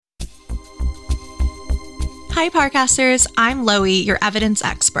Hi, Parcasters. I'm Loie, your evidence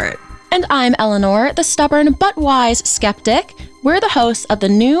expert. And I'm Eleanor, the stubborn but wise skeptic. We're the hosts of the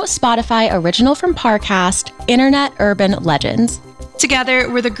new Spotify original from Parcast, Internet Urban Legends.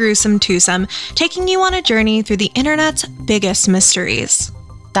 Together, we're the Gruesome Twosome, taking you on a journey through the internet's biggest mysteries.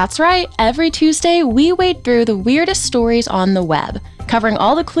 That's right. Every Tuesday, we wade through the weirdest stories on the web, covering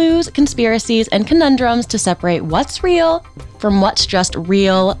all the clues, conspiracies, and conundrums to separate what's real from what's just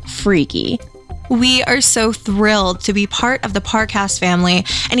real freaky. We are so thrilled to be part of the Parcast family,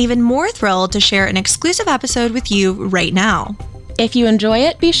 and even more thrilled to share an exclusive episode with you right now. If you enjoy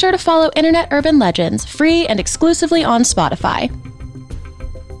it, be sure to follow Internet Urban Legends, free and exclusively on Spotify.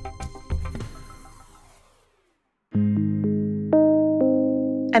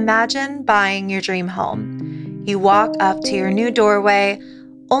 Imagine buying your dream home. You walk up to your new doorway,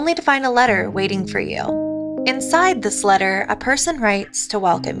 only to find a letter waiting for you. Inside this letter, a person writes to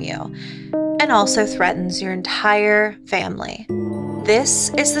welcome you, and also threatens your entire family. This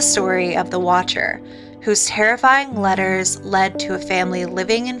is the story of the Watcher, whose terrifying letters led to a family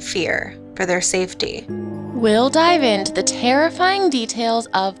living in fear for their safety. We'll dive into the terrifying details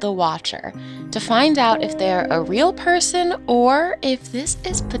of the Watcher to find out if they're a real person or if this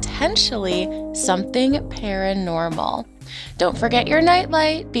is potentially something paranormal. Don't forget your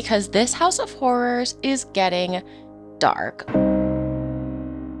nightlight, because this house of horrors is getting dark.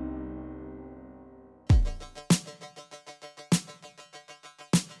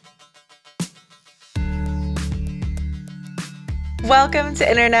 Welcome to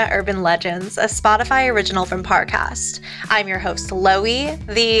Internet Urban Legends, a Spotify original from Parcast. I'm your host, Loie,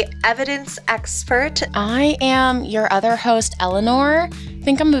 the evidence expert. I am your other host, Eleanor. I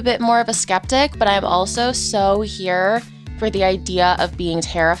think I'm a bit more of a skeptic, but I'm also so here for the idea of being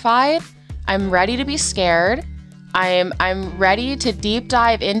terrified. I'm ready to be scared. I'm ready to deep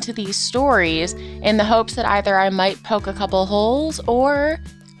dive into these stories in the hopes that either I might poke a couple holes or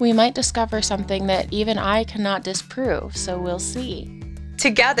we might discover something that even I cannot disprove, so we'll see.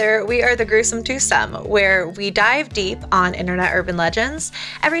 Together, we are the Gruesome Twosome, where we dive deep on Internet Urban Legends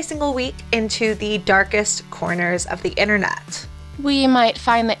every single week into the darkest corners of the internet. We might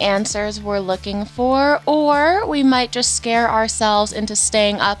find the answers we're looking for, or we might just scare ourselves into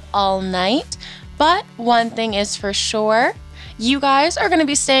staying up all night. But one thing is for sure, you guys are going to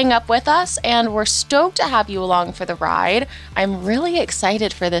be staying up with us, and we're stoked to have you along for the ride. I'm really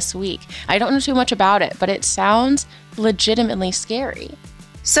excited for this week. I don't know too much about it, but it sounds legitimately scary.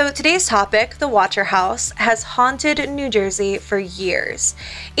 So today's topic, the Watcher House, has haunted New Jersey for years.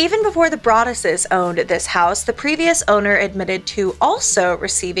 Even before the Broadduses owned this house, the previous owner admitted to also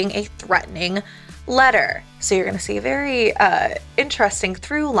receiving a threatening letter. So you're going to see a very interesting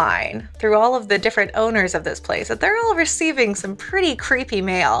through line through all of the different owners of this place, that they're all receiving some pretty creepy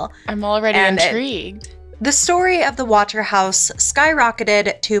mail. I'm already intrigued. The story of the Watcher House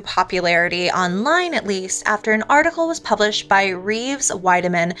skyrocketed to popularity, online at least, after an article was published by Reeves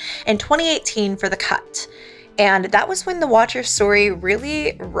Weideman in 2018 for The Cut. And that was when the Watcher story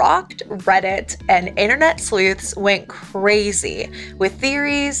really rocked Reddit, and internet sleuths went crazy with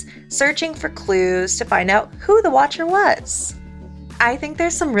theories, searching for clues to find out who the Watcher was. I think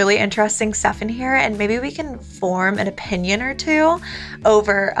there's some really interesting stuff in here, and maybe we can form an opinion or two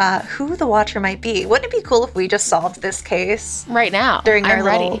over who the Watcher might be. Wouldn't it be cool if we just solved this case right now? during our I'm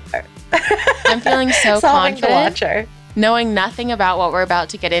little... ready. I'm feeling so solving confident. The Watcher. Knowing nothing about what we're about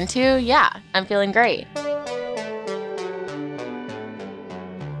to get into, yeah, I'm feeling great.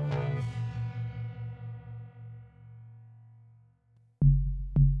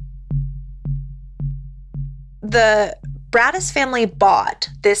 The Broaddus family bought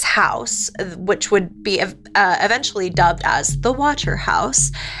this house, which would be eventually dubbed as the Watcher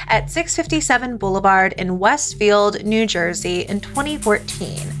House, at 657 Boulevard in Westfield, New Jersey in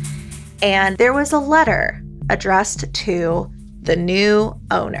 2014. And there was a letter addressed to the new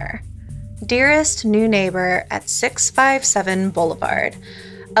owner. Dearest new neighbor at 657 Boulevard,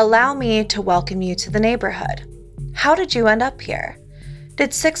 allow me to welcome you to the neighborhood. How did you end up here?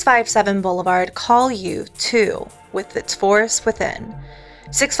 Did 657 Boulevard call you too, with its force within?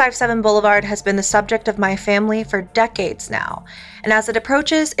 657 Boulevard has been the subject of my family for decades now, and as it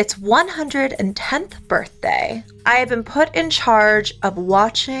approaches its 110th birthday, I have been put in charge of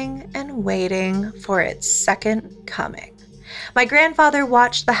watching and waiting for its second coming. My grandfather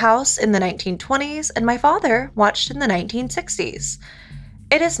watched the house in the 1920s, and my father watched in the 1960s.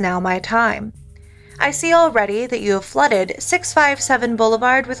 It is now my time. I see already that you have flooded 657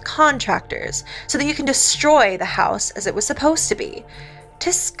 Boulevard with contractors so that you can destroy the house as it was supposed to be.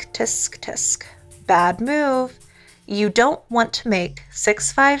 Tisk, tisk, tisk. Bad move. You don't want to make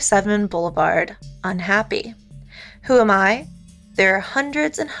 657 Boulevard unhappy. Who am I? There are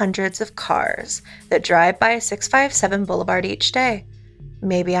hundreds and hundreds of cars that drive by 657 Boulevard each day.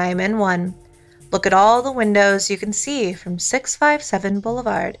 Maybe I am in one. Look at all the windows you can see from 657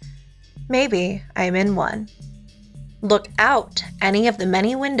 Boulevard. Maybe I am in one. Look out any of the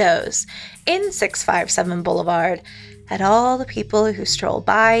many windows in 657 Boulevard at all the people who stroll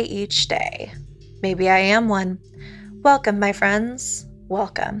by each day. Maybe I am one. Welcome, my friends.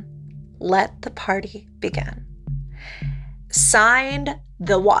 Welcome. Let the party begin. Signed,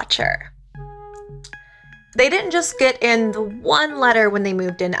 The Watcher. They didn't just get in the one letter when they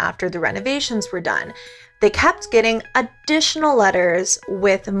moved in after the renovations were done. They kept getting additional letters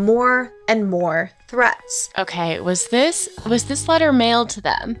with more and more threats. Okay, was this letter mailed to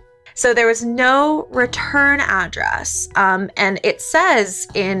them? So there was no return address. And it says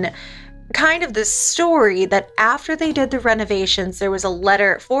in kind of the story that after they did the renovations, there was a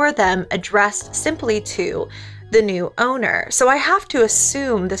letter for them addressed simply to the new owner. So I have to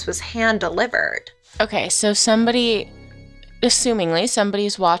assume this was hand delivered. Okay, so assumingly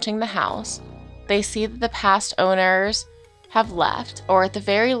somebody's watching the house. They see that the past owners have left, or at the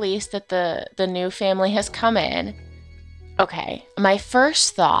very least that the new family has come in. Okay, my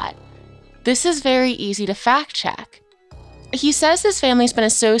first thought, this is very easy to fact check. He says his family's been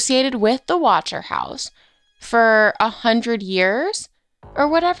associated with the Watcher house for 100 years or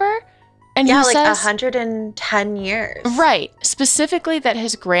whatever. And yeah, he like says 110 years. Right. Specifically that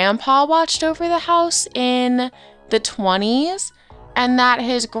his grandpa watched over the house in the 20s and that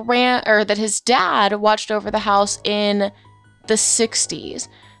his dad watched over the house in the 60s.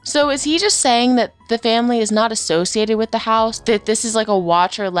 So is he just saying that the family is not associated with the house, that this is like a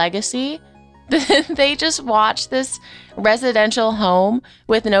Watcher legacy? They just watch this residential home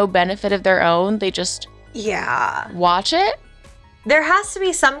with no benefit of their own. They just watch it? There has to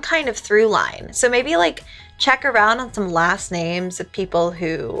be some kind of through line. So maybe like check around on some last names of people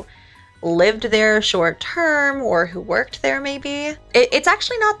who lived there short term or who worked there maybe. It's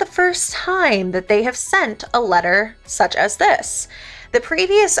actually not the first time that they have sent a letter such as this. The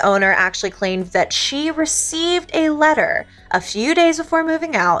previous owner actually claimed that she received a letter a few days before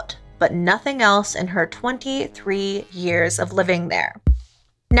moving out, but nothing else in her 23 years of living there.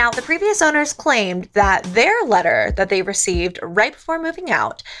 Now, the previous owners claimed that their letter that they received right before moving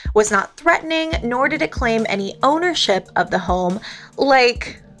out was not threatening, nor did it claim any ownership of the home.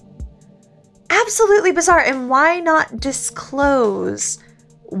 Like, absolutely bizarre. And why not disclose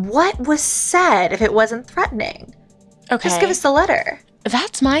what was said if it wasn't threatening? Okay. Just give us the letter.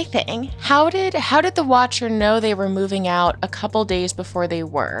 That's my thing. How did the Watcher know they were moving out a couple days before they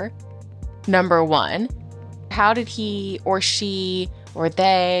were? Number one. How did he or she or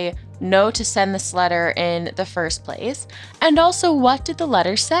they know to send this letter in the first place? And also, what did the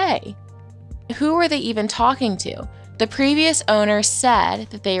letter say? Who were they even talking to? The previous owner said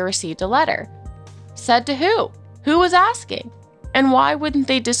that they received a letter. Said to who? Who was asking? And why wouldn't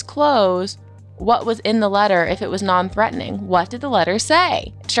they disclose what was in the letter if it was non-threatening? What did the letter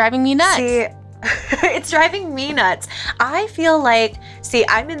say? It's driving me nuts. See, it's driving me nuts. I feel like,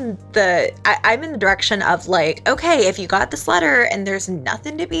 I'm in the direction of like, okay, if you got this letter and there's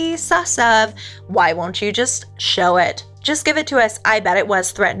nothing to be sus of, why won't you just show it? Just give it to us. I bet it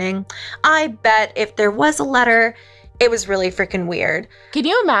was threatening. I bet if there was a letter, it was really freaking weird. Can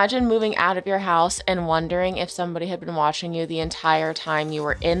you imagine moving out of your house and wondering if somebody had been watching you the entire time you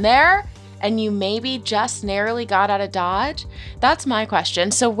were in there? And you maybe just narrowly got out of Dodge? That's my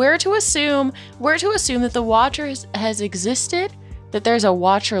question. So we're to assume that the Watcher has existed, that there's a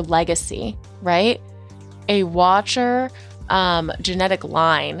Watcher legacy, right? A Watcher genetic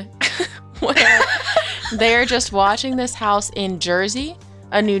line where they're just watching this house in Jersey,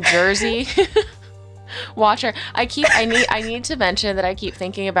 a New Jersey Watcher. I need to mention that I keep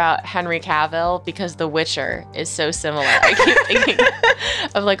thinking about Henry Cavill because The Witcher is so similar. I keep thinking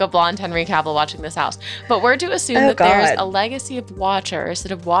of like a blonde Henry Cavill watching this house. But we're to assume that there's a legacy of Watchers that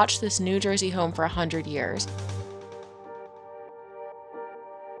have watched this New Jersey home for 100 years.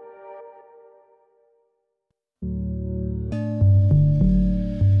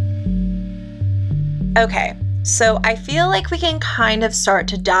 Okay, so I feel like we can kind of start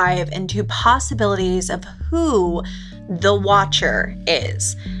to dive into possibilities of who the Watcher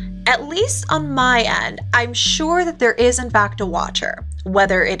is. At least on my end, I'm sure that there is in fact a Watcher,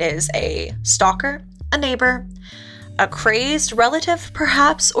 whether it is a stalker, a neighbor, a crazed relative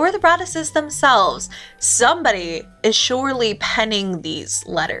perhaps, or the Braddises themselves. Somebody is surely penning these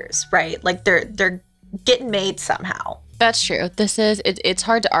letters, right? Like they're getting made somehow. That's true. It's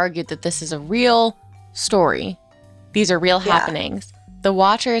hard to argue that this is a real story. These are real happenings. The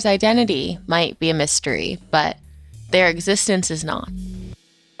Watcher's identity might be a mystery, but their existence is not.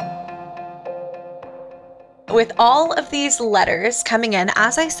 With all of these letters coming in,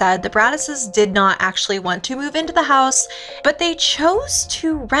 as I said, the Braddises did not actually want to move into the house, but they chose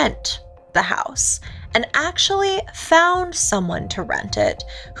to rent the house and actually found someone to rent it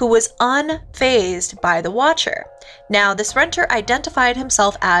who was unfazed by the Watcher. Now, this renter identified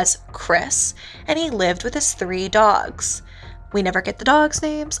himself as Chris, and he lived with his 3 dogs. We never get the dogs'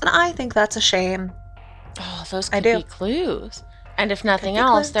 names, and I think that's a shame. Oh, those could be clues. And if nothing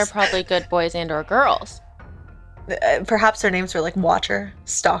else, they're probably good boys and or girls. Perhaps their names were like Watcher,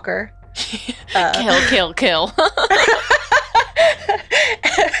 Stalker. Kill.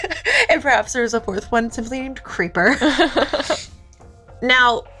 And perhaps there was a 4th one simply named Creeper.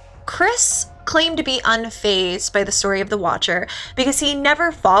 Now, Chris claimed to be unfazed by the story of the Watcher because he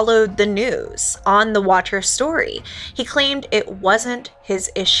never followed the news on the Watcher story. He claimed it wasn't his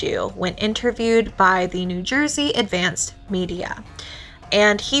issue when interviewed by the New Jersey Advanced Media.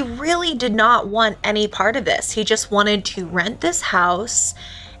 And he really did not want any part of this. He just wanted to rent this house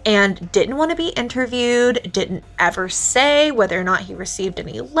and didn't want to be interviewed, didn't ever say whether or not he received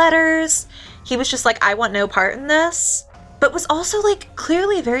any letters. He was just like, I want no part in this, but was also like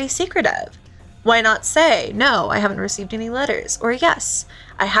clearly very secretive. Why not say, no, I haven't received any letters, or yes,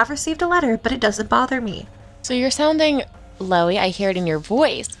 I have received a letter, but it doesn't bother me. So you're sounding, Loie, I hear it in your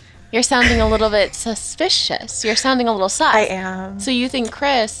voice. You're sounding a little bit suspicious. You're sounding a little sus. I am. So you think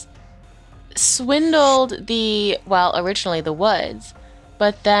Chris swindled originally the Woods,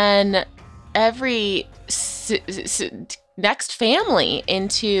 but then every next family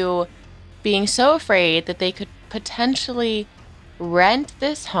into being so afraid that they could potentially rent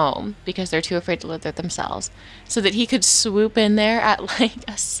this home because they're too afraid to live there themselves, so that he could swoop in there at like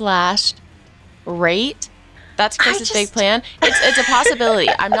a slashed rate. That's Chris's big plan. It's a possibility.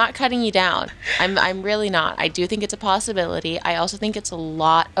 I'm not cutting you down. I'm really not. I do think it's a possibility. I also think it's a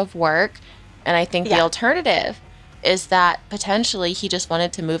lot of work. And I think the alternative is that potentially he just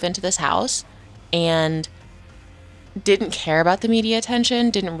wanted to move into this house and didn't care about the media attention,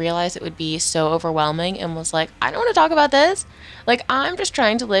 didn't realize it would be so overwhelming, and was like, I don't want to talk about this. Like, I'm just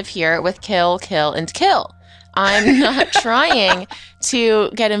trying to live here with kill, and kill. I'm not trying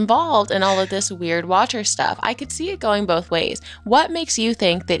to get involved in all of this weird Watcher stuff. I could see it going both ways. What makes you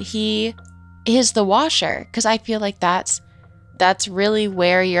think that he is the Watcher? Because I feel like that's really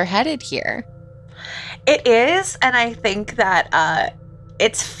where you're headed here. It is, and I think that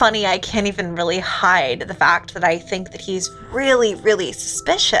it's funny. I can't even really hide the fact that I think that he's really, really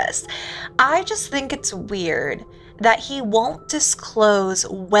suspicious. I just think it's weird that he won't disclose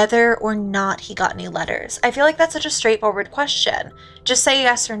whether or not he got any letters. I feel like that's such a straightforward question. Just say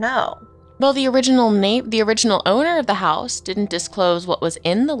yes or no. Well, the original owner of the house didn't disclose what was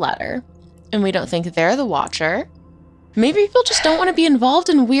in the letter, and we don't think they're the Watcher. Maybe people just don't want to be involved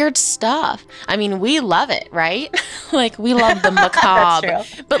in weird stuff. I mean, we love it, right? Like, we love the macabre.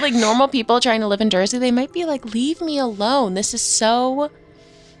 That's true. But like normal people trying to live in Jersey, they might be like, leave me alone. This is so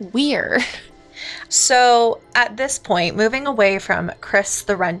weird. So at this point, moving away from Chris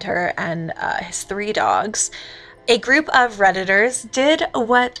the renter and his 3 dogs, a group of Redditors did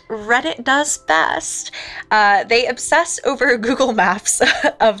what Reddit does best. They obsessed over Google Maps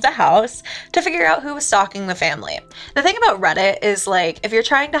of the house to figure out who was stalking the family. The thing about Reddit is, like, if you're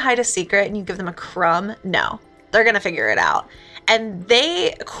trying to hide a secret and you give them a crumb, no, they're going to figure it out. And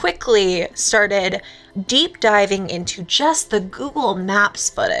they quickly started deep diving into just the Google Maps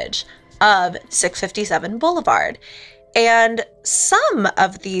footage of 657 Boulevard. And some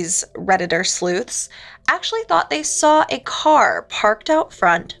of these Redditor sleuths actually thought they saw a car parked out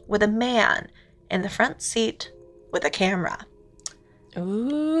front with a man in the front seat with a camera.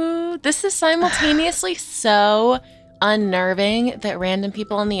 Ooh, this is simultaneously so unnerving that random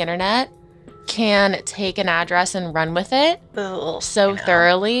people on the internet can take an address and run with it so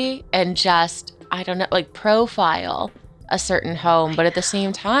thoroughly and just, I don't know, like profile a certain home. But at the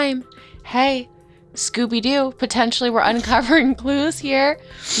same time, hey, Scooby-Doo, potentially we're uncovering clues here,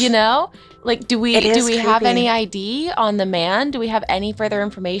 you know? Like, do we have any ID on the man? Do we have any further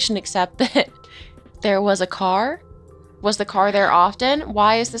information except that there was a car? Was the car there often?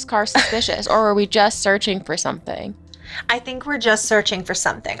 Why is this car suspicious? Or are we just searching for something? I think we're just searching for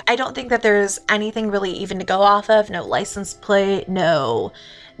something. I don't think that there's anything really even to go off of. No license plate, no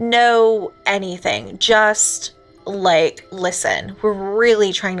anything. Just like, listen, we're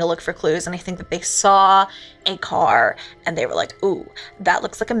really trying to look for clues. And I think that they saw a car and they were like, ooh, that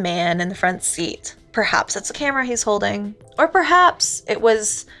looks like a man in the front seat. Perhaps it's a camera he's holding, or perhaps it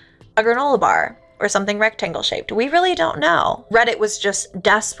was a granola bar, or something rectangle shaped. We really don't know. Reddit was just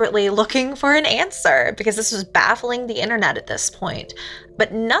desperately looking for an answer because this was baffling the internet at this point.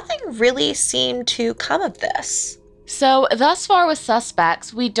 But nothing really seemed to come of this. So thus far with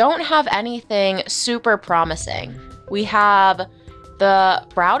suspects, we don't have anything super promising. We have the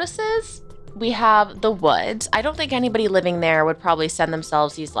Browdises, we have the Woods. I don't think anybody living there would probably send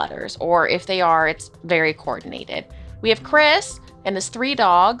themselves these letters, or if they are, it's very coordinated. We have Chris and his 3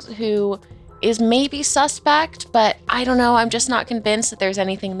 dogs, who is maybe suspect, but I don't know. I'm just not convinced that there's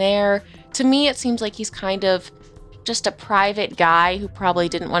anything there. To me, it seems like he's kind of just a private guy who probably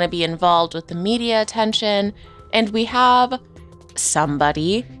didn't want to be involved with the media attention. And we have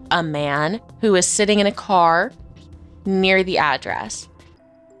somebody, a man, who is sitting in a car near the address.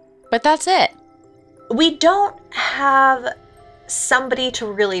 But that's it. We don't have somebody to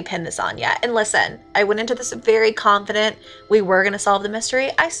really pin this on yet. And listen, I went into this very confident we were going to solve the mystery.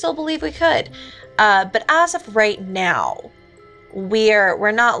 I still believe we could. But as of right now,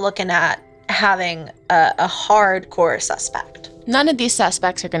 we're not looking at having a hardcore suspect. None of these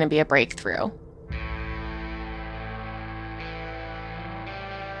suspects are going to be a breakthrough.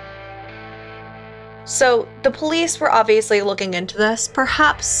 So the police were obviously looking into this,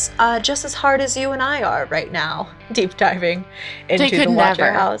 perhaps just as hard as you and I are right now, deep diving into the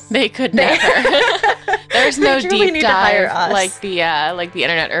Watcher House. They could never. There's no deep dive like the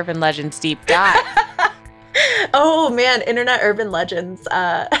Internet Urban Legends deep dive. Oh man, Internet Urban Legends.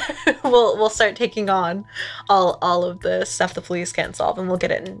 We'll start taking on all of the stuff the police can't solve, and we'll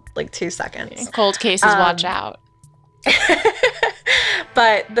get it in like 2 seconds. Cold cases, watch out.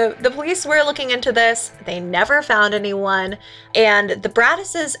 But the police were looking into this. They never found anyone. And the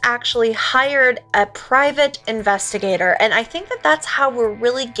Bradises actually hired a private investigator. And I think that that's how we're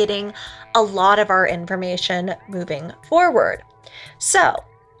really getting a lot of our information moving forward. So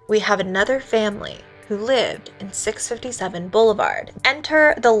we have another family who lived in 657 Boulevard.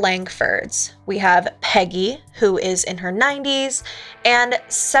 Enter the Langfords. We have Peggy, who is in her 90s, and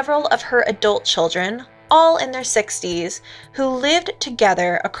several of her adult children, all in their 60s, who lived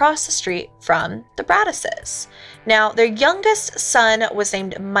together across the street from the Bradises. Now, their youngest son was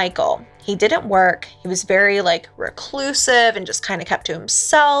named Michael. He didn't work. He was very reclusive and just kind of kept to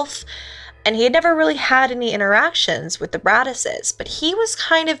himself. And he had never really had any interactions with the Bradises, but he was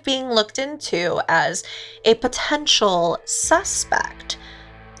kind of being looked into as a potential suspect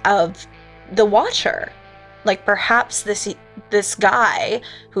of the Watcher. Like perhaps this guy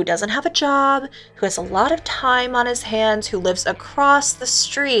who doesn't have a job, who has a lot of time on his hands, who lives across the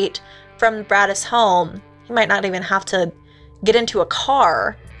street from Bradis' home. He might not even have to get into a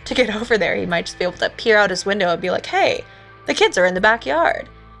car to get over there. He might just be able to peer out his window and be like, hey, the kids are in the backyard,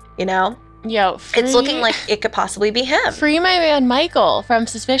 you know? Yo, it's looking like it could possibly be him. Free my man Michael from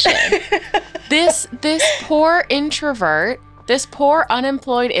suspicion. This poor introvert, this poor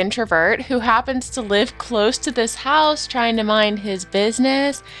unemployed introvert who happens to live close to this house trying to mind his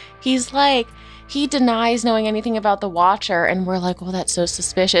business. He denies knowing anything about the Watcher, and we're like, well, that's so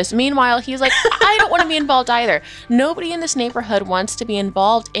suspicious. Meanwhile, he's like, I don't want to be involved either. Nobody in this neighborhood wants to be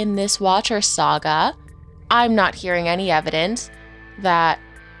involved in this Watcher saga. I'm not hearing any evidence that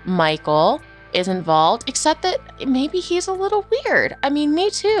Michael is involved, except that maybe he's a little weird. I mean,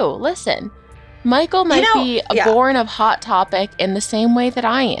 me too. Listen, Michael might be born of Hot Topic in the same way that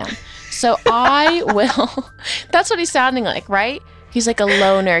I am. So I will. That's what he's sounding like, right? He's like a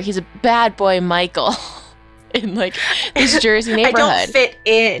loner. He's a bad boy Michael in this Jersey neighborhood. I don't fit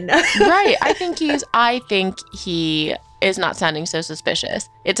in. Right. I think he is not sounding so suspicious.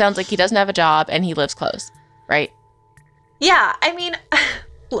 It sounds like he doesn't have a job and he lives close, right? Yeah, I mean,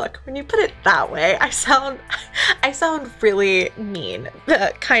 look, when you put it that way, I sound really mean,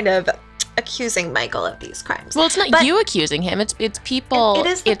 kind of accusing Michael of these crimes. Well, it's not you accusing him. It's people. It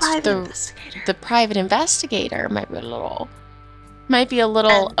is the private investigator. The private investigator might be a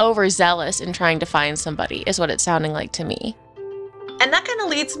little overzealous in trying to find somebody, is what it's sounding like to me. And that kind of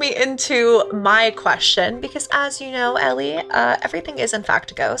leads me into my question, because as you know, Ellie, everything is in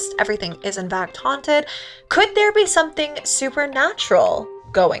fact a ghost. Everything is in fact haunted. Could there be something supernatural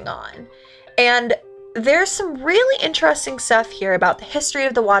going on? And there's some really interesting stuff here about the history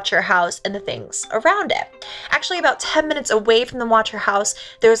of the Watcher House and the things around it. Actually, about 10 minutes away from the Watcher House,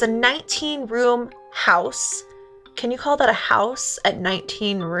 there's a 19-room house. Can you call that a house at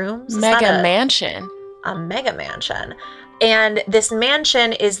 19 rooms? Mega mansion. A mega mansion. And this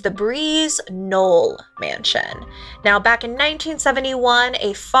mansion is the Breeze Knoll Mansion. Now, back in 1971,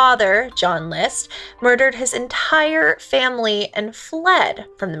 a father, John List, murdered his entire family and fled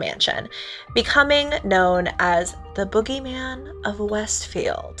from the mansion, becoming known as the Boogeyman of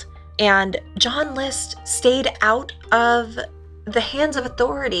Westfield. And John List stayed out of the hands of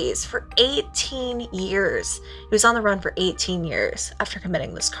authorities for 18 years. He was on the run for 18 years after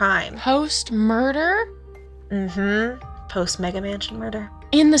committing this crime. Post-murder? Post Mega Mansion murder.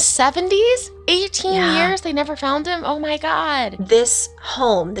 In the 70s? 18 Yeah. years? They never found him? Oh my God. This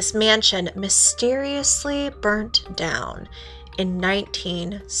home, this mansion, mysteriously burnt down in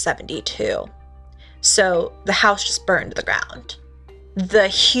 1972. So the house just burned to the ground. The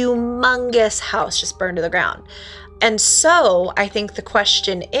humongous house just burned to the ground. And so I think the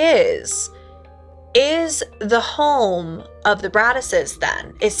question is the home of the Braddises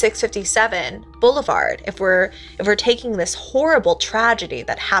then, is 657 Boulevard, if we're taking this horrible tragedy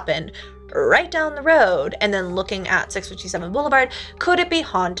that happened right down the road and then looking at 657 Boulevard, could it be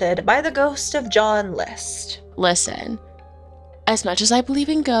haunted by the ghost of John List? Listen, as much as I believe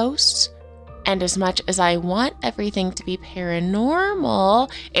in ghosts, and as much as I want everything to be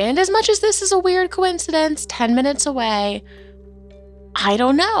paranormal, and as much as this is a weird coincidence 10 minutes away, I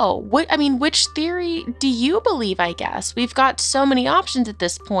don't know. Which theory do you believe, I guess? We've got so many options at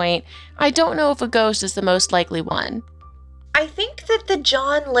this point. I don't know if a ghost is the most likely one. I think that the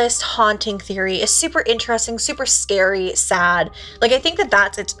John List haunting theory is super interesting, super scary, sad. Like, I think that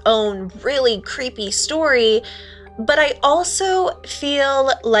that's its own really creepy story. But I also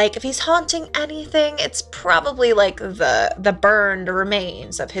feel like if he's haunting anything, it's probably like the burned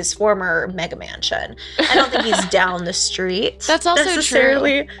remains of his former mega mansion. I don't think he's down the street. That's also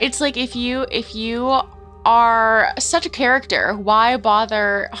necessarily. true. It's like if you are such a character, why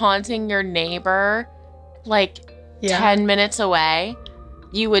bother haunting your neighbor like 10 minutes away?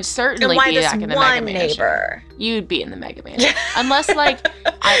 You would certainly be back in the mega mansion. Neighbor? You'd be in the mega mansion. Unless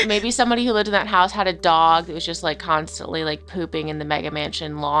maybe somebody who lived in that house had a dog that was just like constantly like pooping in the mega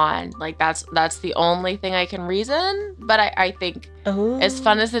mansion lawn. Like that's the only thing I can reason. But I think as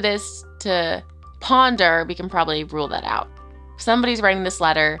fun as it is to ponder, we can probably rule that out. Somebody's writing this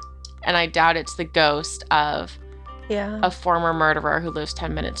letter, and I doubt it's the ghost of a former murderer who lives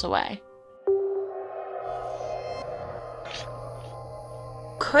 10 minutes away.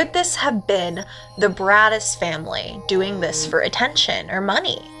 Could this have been the Braddis family doing this for attention or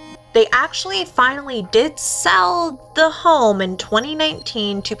money? They actually finally did sell the home in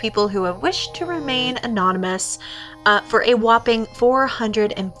 2019 to people who have wished to remain anonymous for a whopping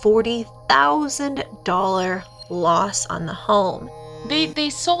 $440,000 loss on the home.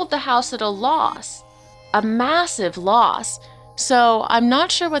 They sold the house at a loss, a massive loss. So I'm not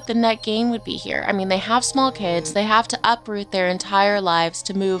sure what the net gain would be here. I mean, they have small kids. They have to uproot their entire lives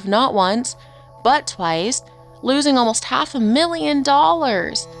to move not once, but twice, losing almost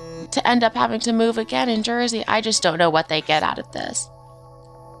 $500,000 to end up having to move again in Jersey. I just don't know what they get out of this.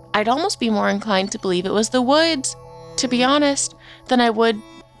 I'd almost be more inclined to believe it was the Woods, to be honest, than I would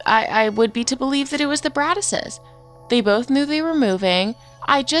be to believe that it was the Braddises. They both knew they were moving.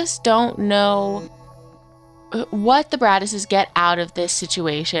 I just don't know what the Braddises get out of this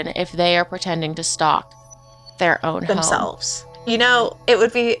situation if they are pretending to stalk their own themselves. Home. You know, it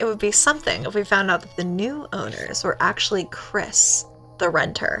would be something if we found out that the new owners were actually Chris, the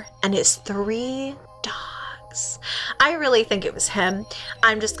renter, and his 3 dogs. I really think it was him.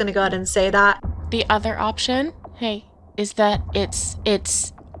 I'm just gonna go ahead and say that. The other option, is that it's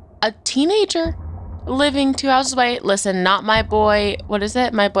a teenager living 2 houses away. Listen, not my boy. What is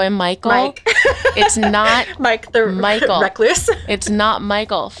it? My boy Michael. Mike. It's not Mike the Michael. Recluse. It's not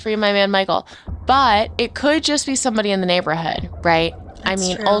Michael. Free my man Michael. But it could just be somebody in the neighborhood, right?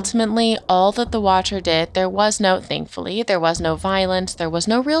 That's true. Ultimately, all that the Watcher did, thankfully, there was no violence. There was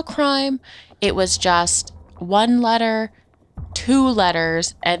no real crime. It was just 1 letter, 2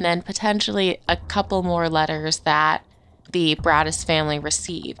 letters, and then potentially a couple more letters that the Braddis family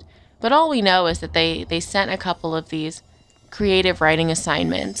received. But all we know is that they sent a couple of these creative writing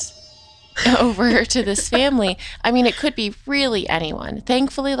assignments over to this family. I mean, it could be really anyone.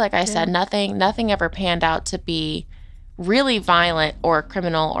 Thankfully, like I said, nothing ever panned out to be really violent or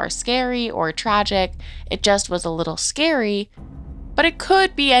criminal or scary or tragic. It just was a little scary, but it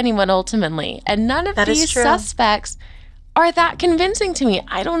could be anyone ultimately. And none of these suspects are that convincing to me.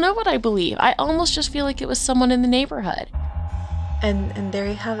 I don't know what I believe. I almost just feel like it was someone in the neighborhood. And there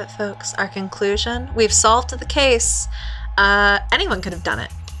you have it, folks. Our conclusion. We've solved the case. Anyone could have done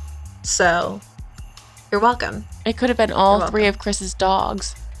it. So, you're welcome. It could have been all 3 of Chris's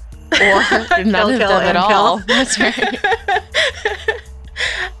dogs. Or none of them at all. That's right.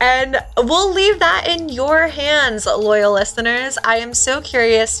 And we'll leave that in your hands, loyal listeners. I am so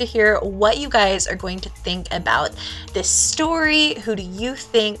curious to hear what you guys are going to think about this story. Who do you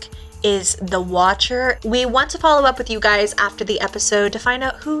think is the Watcher. We want to follow up with you guys after the episode to find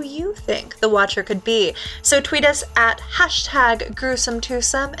out who you think the Watcher could be. So tweet us at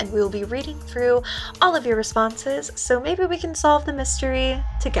 #GruesomeTwosome and we will be reading through all of your responses, so maybe we can solve the mystery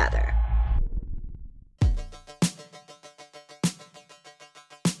together.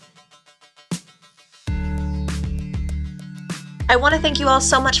 I want to thank you all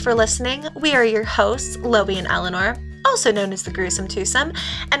so much for listening. We are your hosts, Loie and Eleanor, also known as the Gruesome Twosome,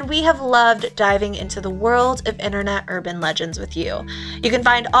 and we have loved diving into the world of Internet Urban Legends with you. You can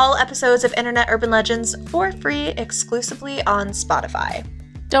find all episodes of Internet Urban Legends for free exclusively on Spotify.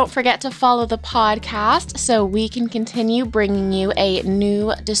 Don't forget to follow the podcast so we can continue bringing you a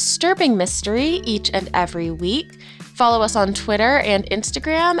new disturbing mystery each and every week. Follow us on Twitter and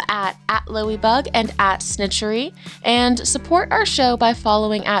Instagram at @LoieBug and @Snitchery, and support our show by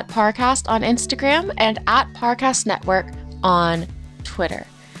following @Parcast on Instagram and @Parcast Network on Twitter.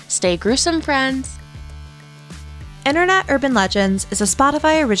 Stay gruesome, friends. Internet Urban Legends is a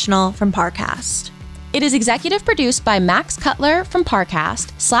Spotify original from Parcast. It is executive produced by Max Cutler from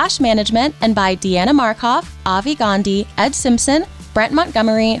Parcast, /management, and by Deanna Markov, Avi Gandhi, Ed Simpson, Brent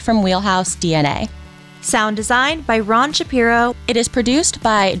Montgomery from Wheelhouse DNA. Sound design by Ron Shapiro. It is produced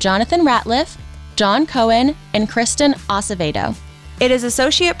by Jonathan Ratliff, John Cohen, and Kristen Acevedo. It is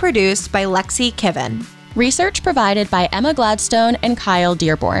associate produced by Lexi Kiven. Research provided by Emma Gladstone and Kyle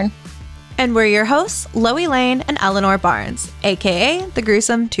Dearborn. And we're your hosts, Loie Lane and Eleanor Barnes, aka the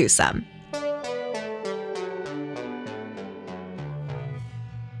Gruesome Twosome.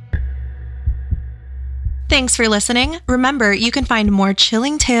 Thanks for listening. Remember, you can find more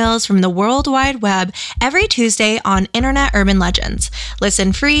chilling tales from the World Wide Web every Tuesday on Internet Urban Legends.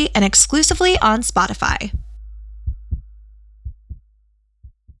 Listen free and exclusively on Spotify.